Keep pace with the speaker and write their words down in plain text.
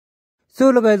So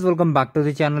hello guys, welcome back to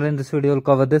the channel. In this video we'll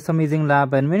cover this amazing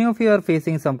lab, and many of you are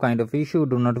facing some kind of issue.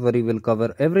 Do not worry, we'll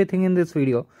cover everything in this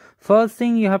video. First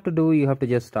thing you have to do, you have to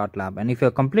just start lab, and if you're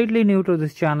completely new to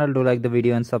this channel, do like the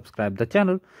video and subscribe the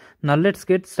channel. Now let's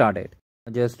get started.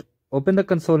 Just open the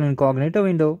console incognito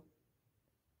window.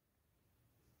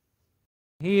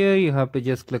 Here you have to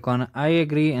just click on I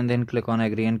agree and then click on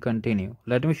agree and continue.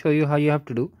 Let me show you how you have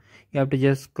to do. You have to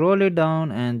just scroll it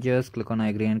down and just click on I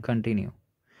agree and continue.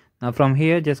 Now from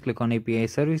here just click on API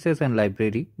services and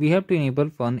library. We have to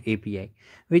enable one API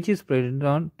which is present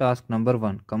on task number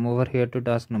 1. Come over here to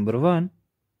task number 1.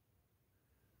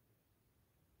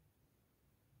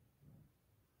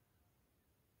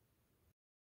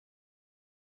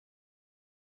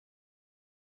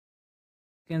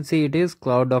 You can see it is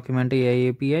Cloud Document AI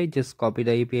API. Just copy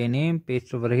the API name,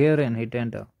 paste over here and hit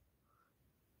enter.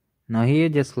 Now here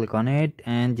just click on it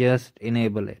and just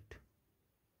enable it.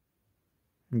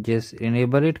 Just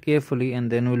enable it carefully and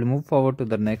then we'll move forward to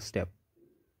the next step.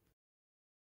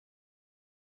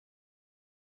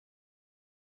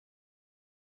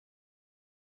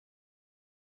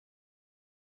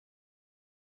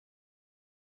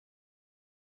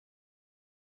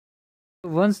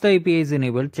 Once the API is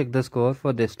enabled, check the score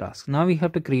for this task. Now we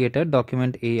have to create a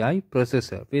document AI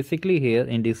processor. Basically here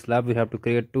in this lab we have to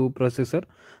create two processors.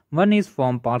 One is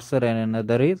form parser and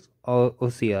another is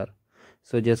OCR.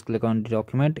 So just click on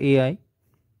document AI.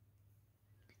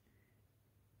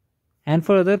 And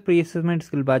for other pre-assessment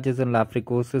skill badges and lab free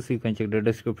courses, you can check the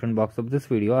description box of this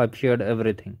video. I've shared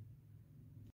everything.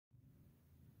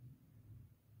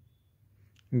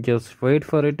 Just wait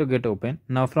for it to get open.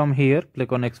 Now from here,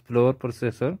 click on Explore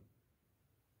Processor.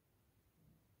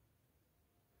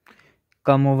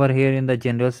 Come over here in the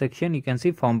general section, you can see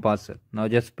form parser. Now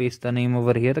just paste the name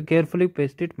over here. Carefully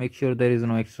paste it. Make sure there is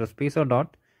no extra space or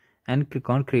dot. And click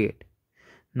on create.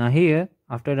 Now here,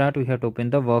 after that we have to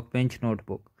open the workbench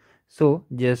notebook. So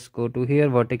just go to here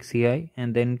vertex CI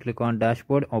and then click on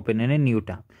dashboard, open in a new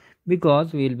tab.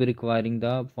 Because we will be requiring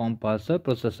the form parser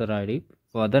processor ID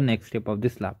for the next step of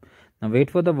this lab. Now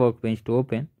wait for the workbench to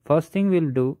open. First thing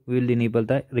we'll do, we'll enable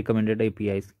the recommended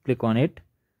APIs. Click on it.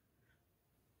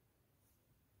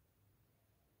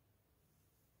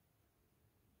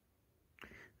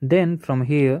 Then from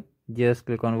here, just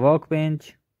click on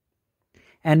workbench.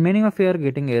 And many of you are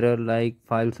getting error like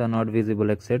files are not visible,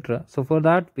 etc. So for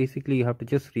that, basically you have to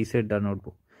just reset the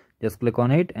notebook. Just click on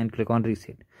it and click on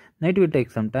reset. Now it will take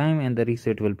some time and the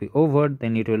reset will be over.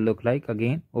 Then it will look like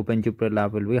again Open Jupyter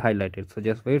Lab will be highlighted. So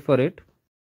just wait for it.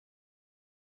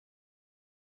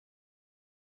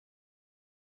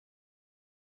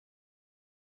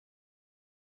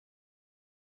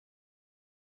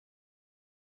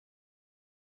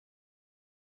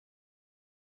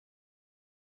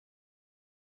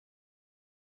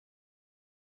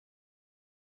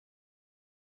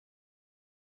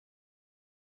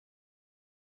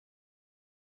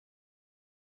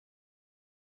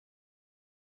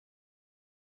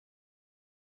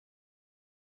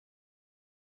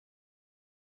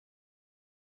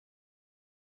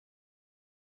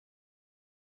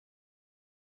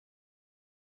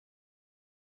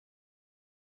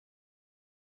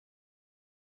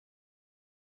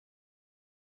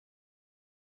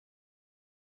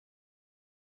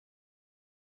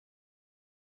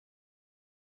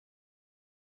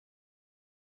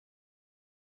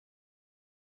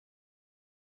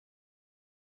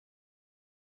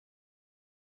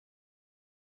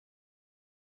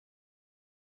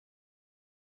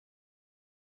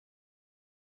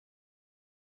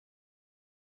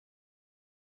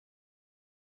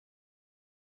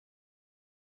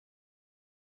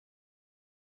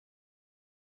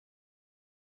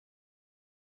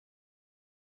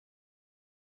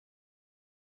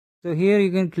 So here you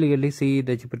can clearly see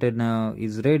the Jupyter now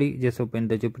is ready. Just open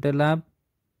the Jupyter Lab.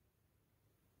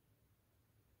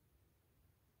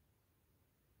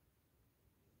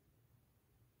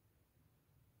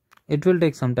 It will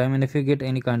take some time, and if you get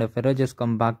any kind of error, just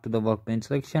come back to the workbench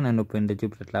section and open the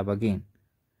Jupyter Lab again.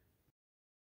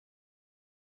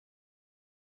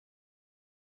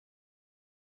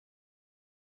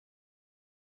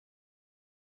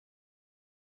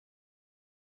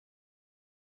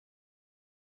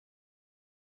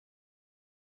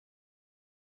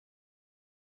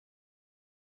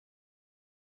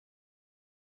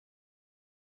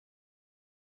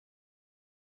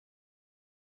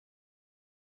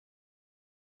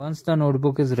 Once the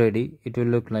notebook is ready, it will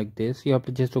look like this. You have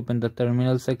to just open the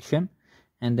terminal section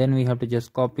and then we have to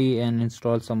just copy and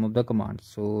install some of the commands.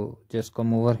 So just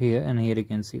come over here and here you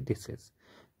can see this is.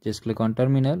 Just click on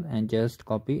terminal and just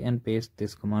copy and paste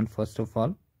this command first of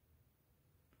all.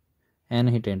 and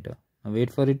hit enter. Now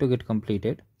wait for it to get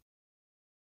completed.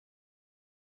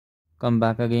 Come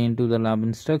back again to the lab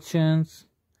instructions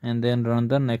and then run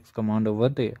the next command over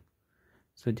there.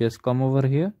 So just come over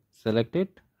here, select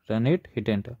it, run it, hit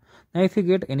enter. Now if you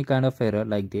get any kind of error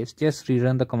like this, just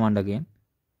rerun the command again.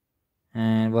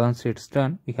 And once it's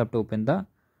done, we have to open the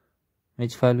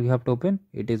which file we have to open.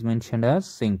 It is mentioned as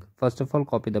sync. First of all,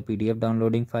 copy the PDF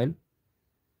downloading file.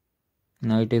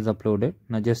 Now it is uploaded.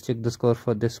 Now just check the score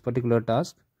for this particular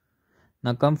task.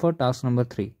 Now come for task number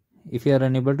 3. If you are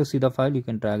unable to see the file, you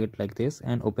can drag it like this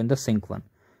and open the sync one.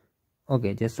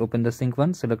 Okay, just open the sync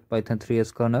one, select Python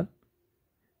 3s kernel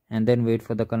and then wait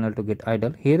for the kernel to get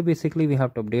idle. Here basically we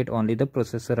have to update only the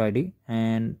processor ID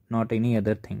and not any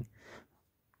other thing.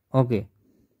 Okay,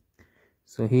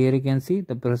 so here you can see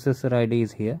the processor ID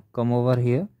is here. Come over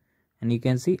here and you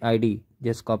can see ID.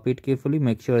 Just copy it carefully,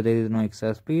 make sure there is no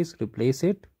extra space, replace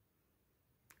it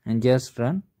and just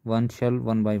run one shell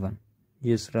one by one.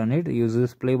 Just run it, use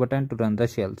this play button to run the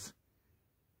shells.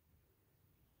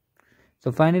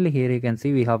 So finally here you can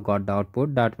see we have got the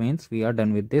output. That means we are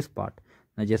done with this part.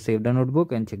 Now just save the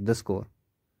notebook and check the score.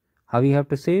 How you have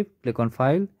to save? Click on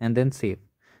file and then save.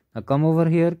 Now come over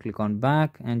here, click on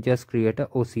back and just create a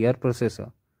OCR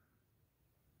processor.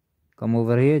 Come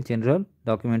over here, general,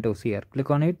 document OCR.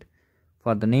 Click on it.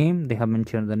 For the name, they have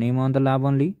mentioned the name on the lab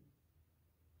only.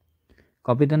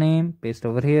 Copy the name, paste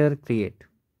over here, create.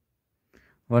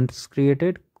 Once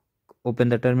created, open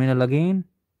the terminal again.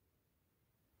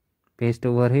 Paste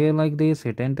over here like this,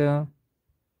 hit enter.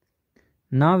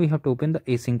 Now we have to open the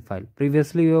async file.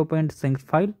 Previously we opened sync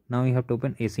file, now we have to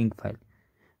open async file.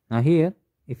 Now here,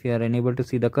 if you are unable to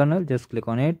see the kernel, just click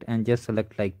on it and just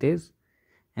select like this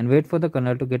and wait for the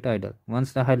kernel to get idle.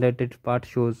 Once the highlighted part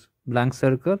shows blank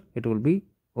circle, it will be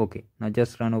okay. Now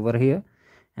just run over here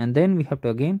and then we have to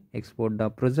again export the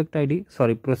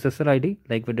processor ID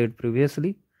like we did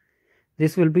previously.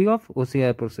 This will be of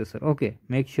OCR processor. Okay,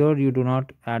 make sure you do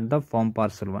not add the form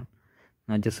parcel one.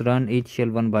 Now just run each shell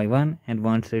one by one and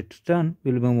once it's done,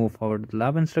 we'll move forward to the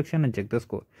lab instruction and check the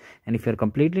score. And if you're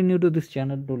completely new to this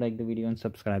channel, do like the video and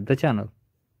subscribe the channel.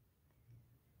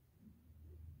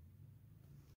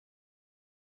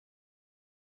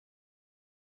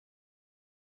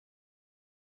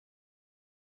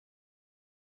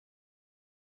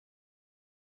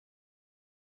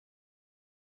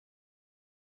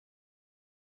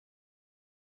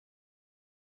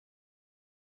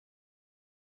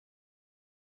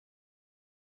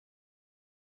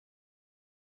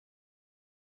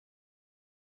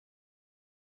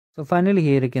 So finally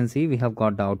here you can see we have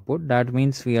got the output. That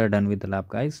means we are done with the lab,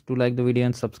 guys. Do like the video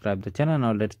and subscribe the channel.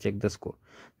 Now let's check the score.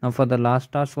 Now for the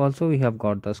last task also we have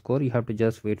got the score. You have to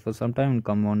just wait for some time and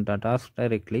come on the task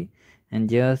directly and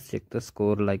just check the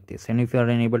score like this. And if you are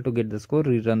unable to get the score,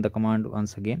 rerun the command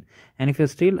once again. And if you're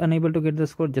still unable to get the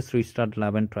score, just restart the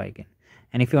lab and try again.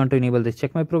 And if you want to enable this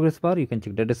check my progress bar, you can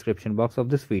check the description box of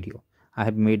this video. I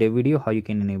have made a video how you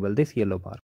can enable this yellow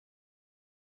bar.